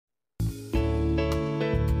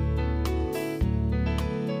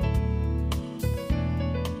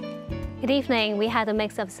Good evening. We had a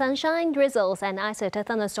mix of sunshine, drizzles, and isolated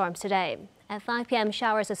thunderstorms today. At 5 p.m.,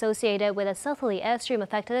 showers associated with a southerly airstream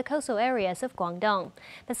affected the coastal areas of Guangdong.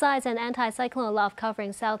 Besides, an anticyclone aloft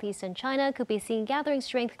covering southeastern China could be seen gathering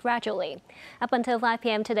strength gradually. Up until 5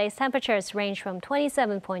 p.m., today's temperatures ranged from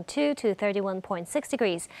 27.2 to 31.6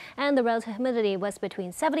 degrees, and the relative humidity was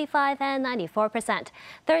between 75 and 94%.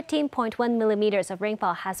 13.1 millimeters of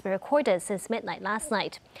rainfall has been recorded since midnight last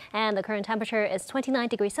night. And the current temperature is 29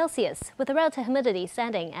 degrees Celsius, with the relative humidity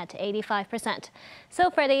standing at 85%. So,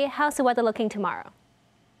 Freddie, how's the weather looking tomorrow?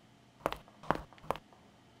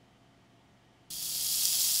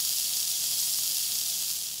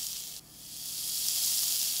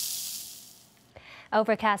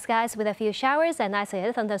 Overcast skies with a few showers and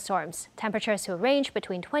isolated thunderstorms. Temperatures will range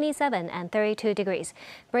between 27 and 32 degrees.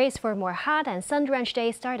 Brace for more hot and sun-drenched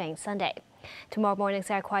days starting Sunday. Tomorrow morning's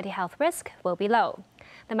air quality health risk will be low.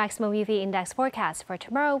 The maximum UV index forecast for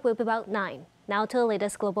tomorrow will be about 9. Now to the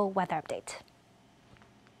latest global weather update.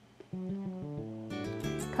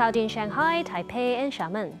 Cloudy in Shanghai, Taipei, and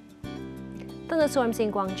Xiamen. Thunderstorms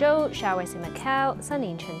in Guangzhou, showers in Macau,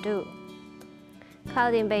 sunny in Chengdu.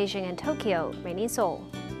 Cloudy in Beijing and Tokyo, rainy in Seoul.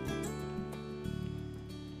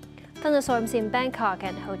 Thunderstorms in Bangkok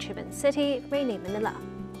and Ho Chi Minh City, rainy in Manila.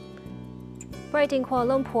 Bright in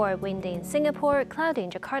Kuala Lumpur, windy in Singapore, cloudy in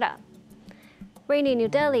Jakarta. Rainy in New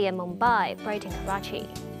Delhi and Mumbai, bright in Karachi.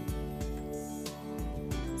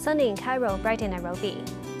 Sunny in Cairo, bright in Nairobi.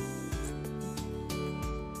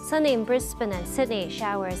 Sunny in Brisbane and Sydney,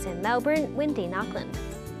 showers in Melbourne, windy in Auckland.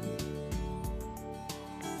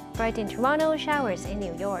 Bright in Toronto, showers in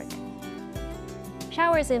New York.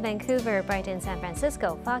 Showers in Vancouver, bright in San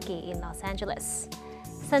Francisco, foggy in Los Angeles.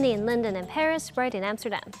 Sunny in London and Paris, bright in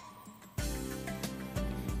Amsterdam.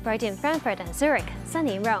 Bright in Frankfurt and Zurich,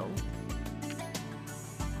 sunny in Rome.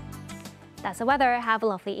 That's the weather. Have a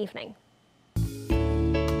lovely evening.